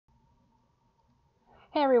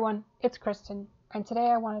Hey everyone, it's Kristen, and today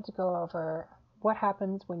I wanted to go over what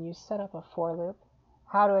happens when you set up a for loop,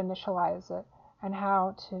 how to initialize it, and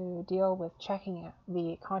how to deal with checking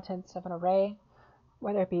the contents of an array,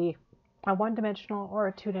 whether it be a one-dimensional or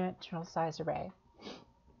a two-dimensional size array.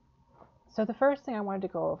 So the first thing I wanted to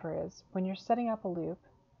go over is when you're setting up a loop,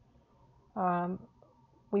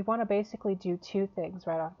 we want to basically do two things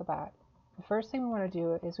right off the bat. The first thing we want to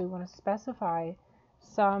do is we want to specify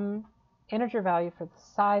some integer value for the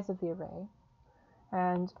size of the array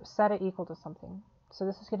and set it equal to something. So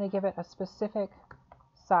this is going to give it a specific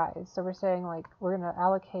size. So we're saying like we're going to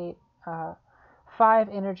allocate 5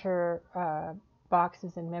 integer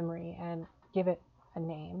boxes in memory and give it a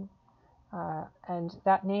name. And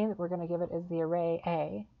that name that we're going to give it is the array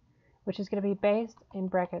A, which is going to be based in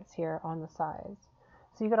brackets here on the size.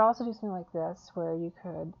 So you could also do something like this where you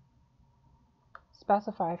could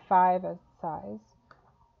specify 5 as the size,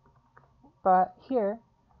 but here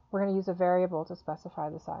we're going to use a variable to specify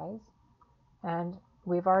the size, and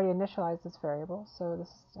we've already initialized this variable, so this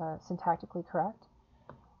is syntactically correct.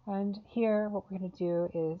 And here what we're going to do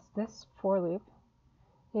is this for loop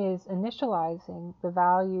is initializing the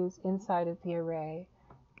values inside of the array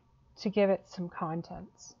to give it some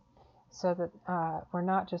contents, so that we're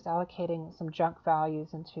not just allocating some junk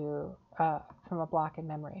values into from a block in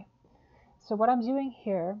memory. So what I'm doing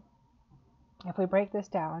here, if we break this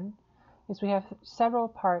down, is we have several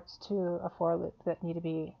parts to a for loop that need to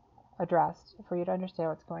be addressed for you to understand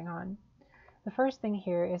what's going on. The first thing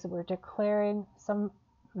here is that we're declaring some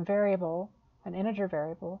variable, an integer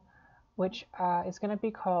variable, which is going to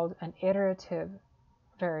be called an iterative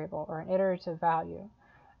variable or an iterative value.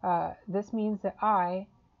 This means that I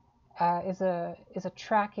is a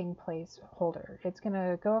tracking placeholder. It's going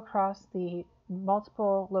to go across the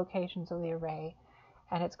multiple locations of the array,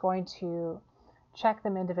 and it's going to check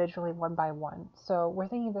them individually one by one. So we're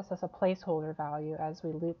thinking of this as a placeholder value as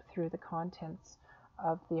we loop through the contents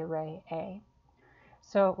of the array A.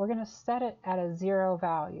 So we're going to set it at a 0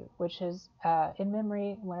 value, which is in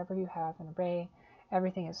memory, whenever you have an array,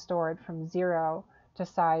 everything is stored from 0 to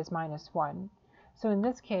size -1. So in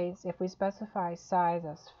this case, if we specify size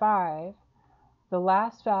as 5, the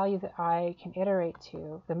last value that I can iterate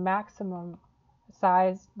to, the maximum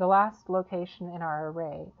size, the last location in our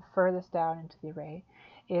array, the furthest down into the array,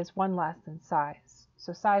 is 1 less than size.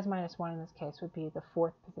 So size -1 in this case would be the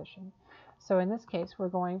 4th position. So in this case, we're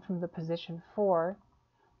going from the position 4,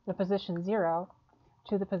 the position 0,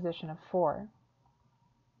 to the position of 4.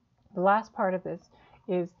 The last part of this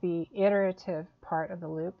is the iterative part of the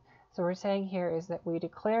loop. So we're saying here is that we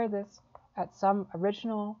declare this at some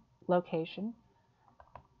original location,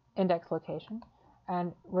 index location,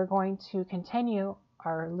 and we're going to continue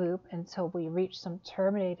our loop until we reach some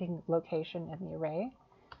terminating location in the array,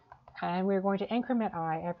 and we're going to increment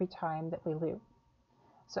I every time that we loop.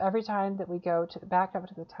 So every time that we go back up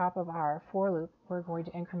to the top of our for loop, we're going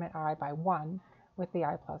to increment I by 1 with the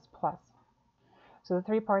I++. So the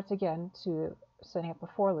 3 parts again to setting up a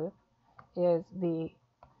for loop is the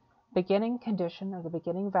beginning condition, or the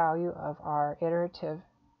beginning value of our iterative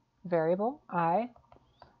variable I,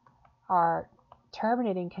 our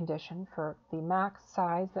terminating condition for the max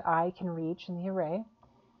size that I can reach in the array,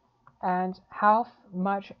 and how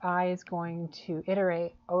much I is going to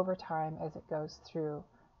iterate over time as it goes through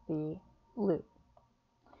the loop.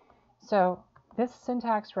 So this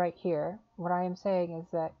syntax right here, what I am saying is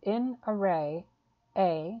that in array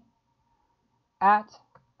A, at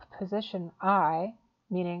position I,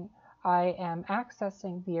 meaning I am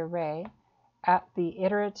accessing the array at the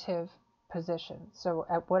iterative position. So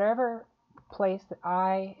at whatever place that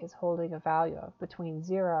I is holding a value of between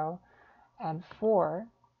 0 and 4,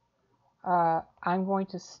 I'm going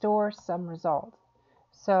to store some result.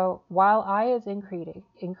 So while I is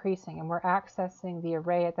increasing and we're accessing the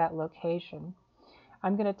array at that location,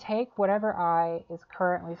 I'm going to take whatever I is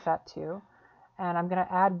currently set to, and I'm going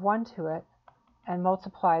to add 1 to it and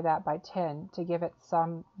multiply that by 10 to give it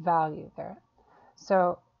some value there.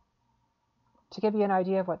 So to give you an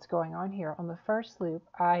idea of what's going on here, on the first loop,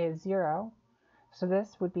 I is 0, so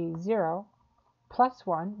this would be 0 plus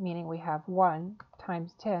 1, meaning we have 1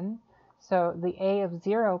 times 10, so the A of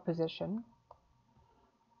 0 position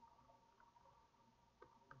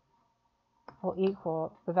will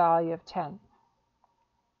equal the value of 10.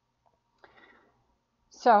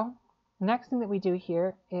 So next thing that we do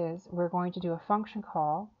here is we're going to do a function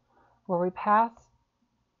call where we pass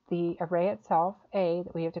the array itself, A,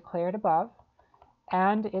 that we have declared above,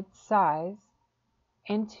 and its size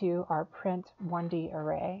into our print1d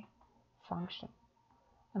array function.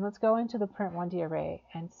 And let's go into the print1d array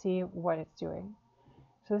and see what it's doing.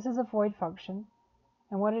 So this is a void function,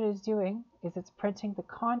 And what it is doing is it's printing the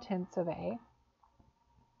contents of A.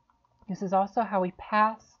 This is also how we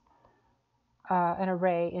pass an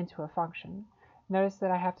array into a function. Notice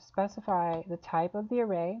that I have to specify the type of the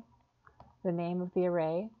array, the name of the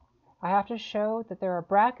array. I have to show that there are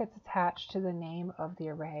brackets attached to the name of the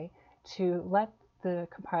array to let the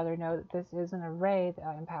compiler know that this is an array that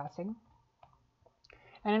I am passing.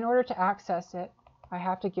 And in order to access it, I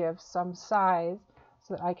have to give some size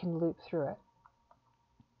so that I can loop through it.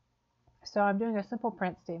 So I'm doing a simple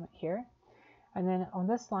print statement here. And then on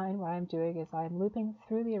this line, what I'm doing is I'm looping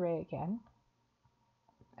through the array again.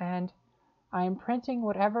 And I'm printing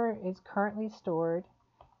whatever is currently stored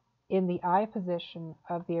in the I position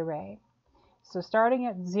of the array. So starting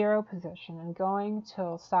at 0 position and going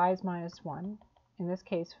till size minus 1, in this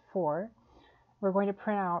case 4, we're going to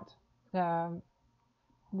print out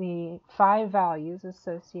the 5 values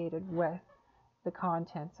associated with the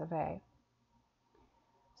contents of A.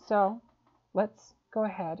 So let's go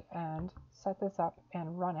ahead and set this up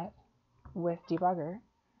and run it with debugger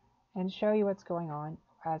and show you what's going on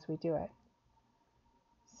as we do it.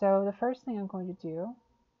 So the first thing I'm going to do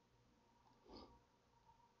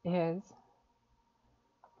is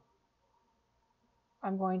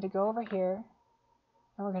I'm going to go over here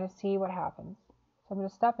and we're going to see what happens. So I'm going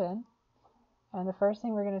to step in, and the first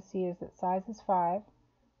thing we're going to see is that size is 5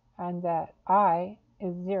 and that I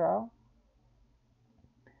is 0.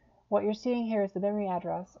 What you're seeing here is the memory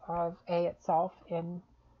address of A itself in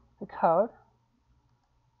the code,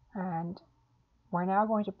 and we're now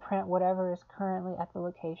going to print whatever is currently at the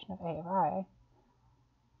location of A of I.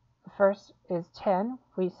 The first is 10.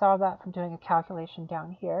 We saw that from doing a calculation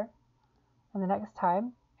down here. And the next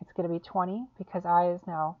time, it's going to be 20 because I is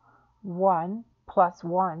now 1 plus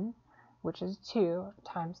 1, which is 2,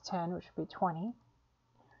 times 10, which would be 20.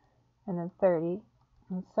 And then 30,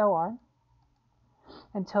 and so on,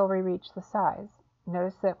 until we reach the size.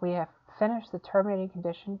 Notice that we have finished the terminating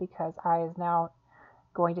condition because I is now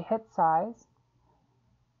going to hit size,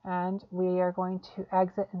 and we are going to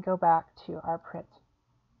exit and go back to our print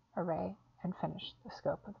array and finish the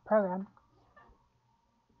scope of the program.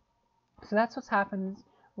 So that's what happens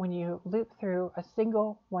when you loop through a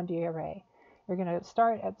single 1D array. You're going to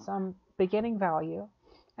start at some beginning value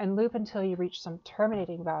and loop until you reach some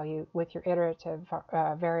terminating value with your iterative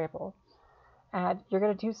variable. And you're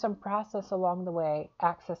going to do some process along the way,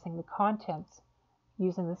 accessing the contents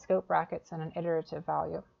using the scope brackets and an iterative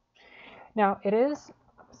value. Now, it is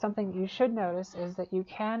something that you should notice is that you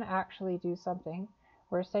can actually do something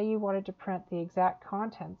where, say you wanted to print the exact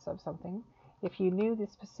contents of something, if you knew the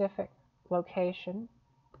specific location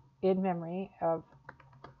in memory of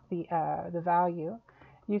the value,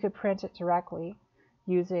 you could print it directly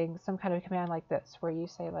using some kind of command like this, where you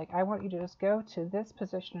say, like, I want you to just go to this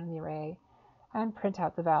position in the array and print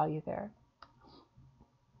out the value there.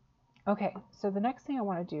 Okay, so the next thing I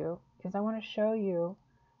want to do is I want to show you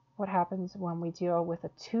what happens when we deal with a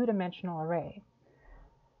two-dimensional array.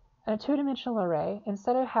 In a two-dimensional array,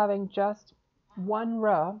 instead of having just one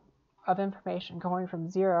row of information going from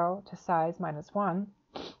 0 to size minus 1,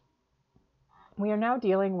 we are now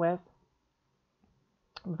dealing with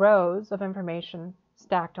rows of information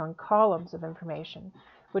stacked on columns of information,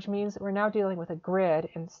 which means that we're now dealing with a grid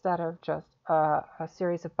instead of just a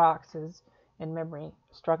series of boxes in memory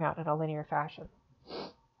strung out in a linear fashion.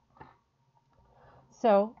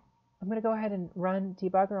 So I'm going to go ahead and run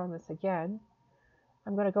debugger on this again.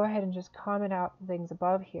 I'm going to go ahead and just comment out the things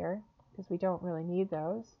above here because we don't really need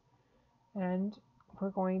those. And we're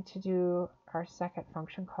going to do our second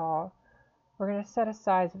function call. We're going to set a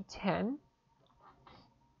size of 10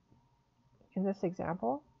 in this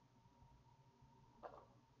example.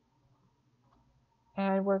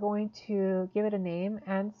 And we're going to give it a name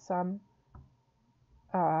and some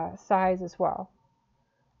size as well.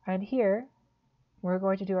 And here, we're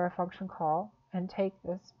going to do our function call and take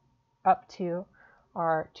this up to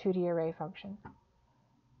our 2D array function.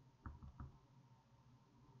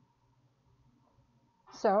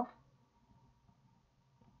 So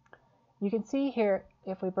you can see here,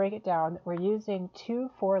 if we break it down, that we're using two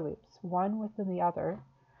for loops, one within the other,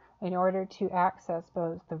 in order to access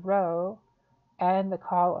both the row and the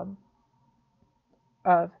column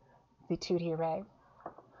of the 2D array.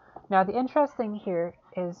 Now, the interesting here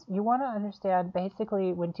is you want to understand,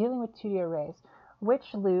 basically, when dealing with 2D arrays,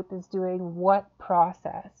 which loop is doing what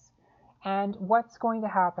process and what's going to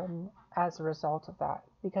happen as a result of that.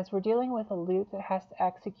 Because we're dealing with a loop that has to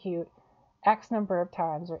execute X number of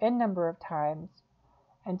times or N number of times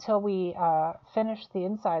until we finish the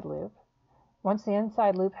inside loop. Once the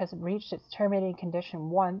inside loop has reached its terminating condition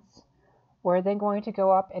once, We're then going to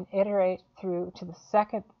go up and iterate through to the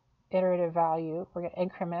second iterative value. We're going to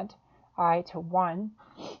increment I to 1,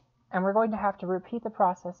 and we're going to have to repeat the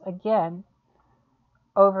process again,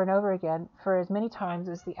 over and over again, for as many times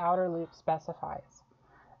as the outer loop specifies.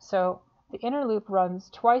 So the inner loop runs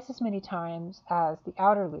twice as many times as the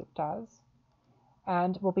outer loop does,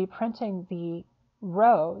 and we'll be printing the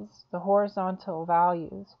rows, the horizontal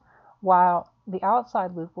values, while the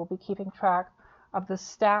outside loop will be keeping track of the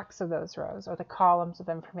stacks of those rows, or the columns of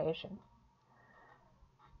information.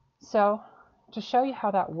 So to show you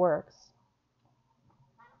how that works,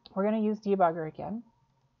 we're going to use debugger again,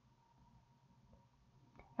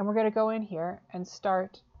 and we're going to go in here and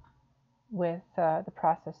start with the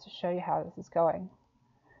process to show you how this is going.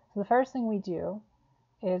 So the first thing we do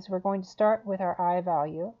is we're going to start with our I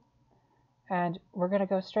value, and we're going to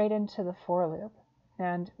go straight into the for loop,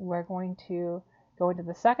 and we're going to go into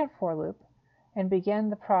the second for loop and begin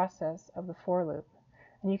the process of the for loop.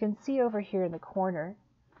 And you can see over here in the corner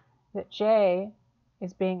that J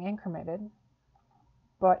is being incremented,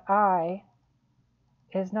 but I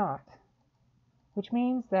is not, which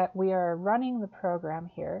means that we are running the program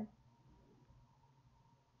here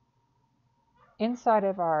inside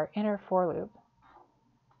of our inner for loop,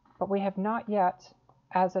 but we have not yet,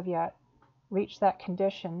 as of yet, reached that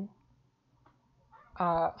condition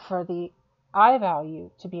for the I value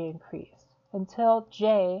to be increased until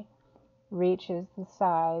J reaches the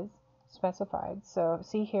size specified. So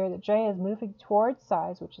see here that J is moving towards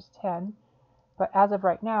size, which is 10, but as of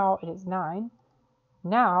right now it is 9.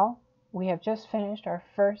 Now we have just finished our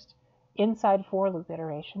first inside for loop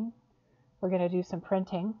iteration. We're going to do some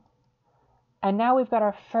printing, and now we've got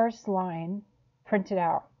our first line printed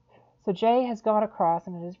out. So J has gone across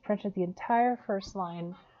and it has printed the entire first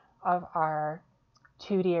line of our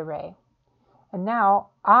 2D array. And now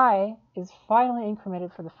I is finally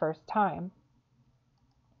incremented for the first time.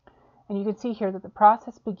 And you can see here that the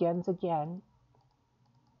process begins again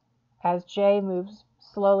as J moves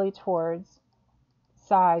slowly towards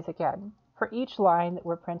size again for each line that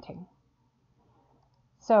we're printing.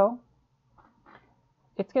 So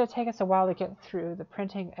it's going to take us a while to get through the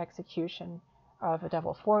printing execution of a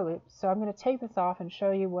double for loop. So I'm going to take this off and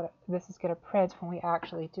show you what this is going to print when we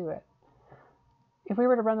actually do it. If we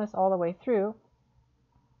were to run this all the way through,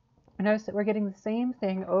 notice that we're getting the same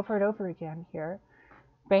thing over and over again here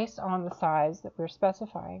based on the size that we're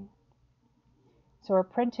specifying. So we're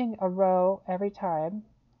printing a row every time,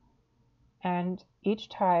 and each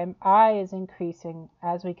time I is increasing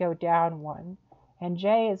as we go down 1, and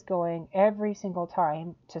J is going every single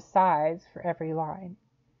time to size for every line.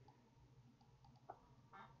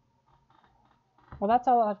 Well, that's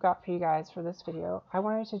all I've got for you guys for this video. I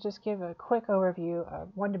wanted to just give a quick overview of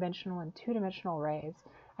one-dimensional and two-dimensional arrays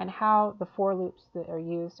and how the for loops that are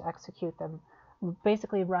used to execute them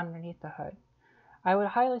basically run underneath the hood. I would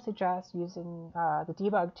highly suggest using the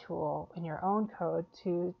debug tool in your own code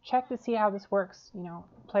to check to see how this works. You know,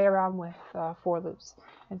 play around with for loops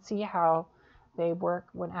and see how they work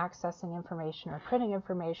when accessing information or printing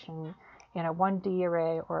information in a 1D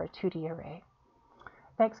array or a 2D array.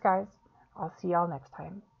 Thanks, guys. I'll see y'all next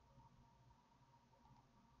time.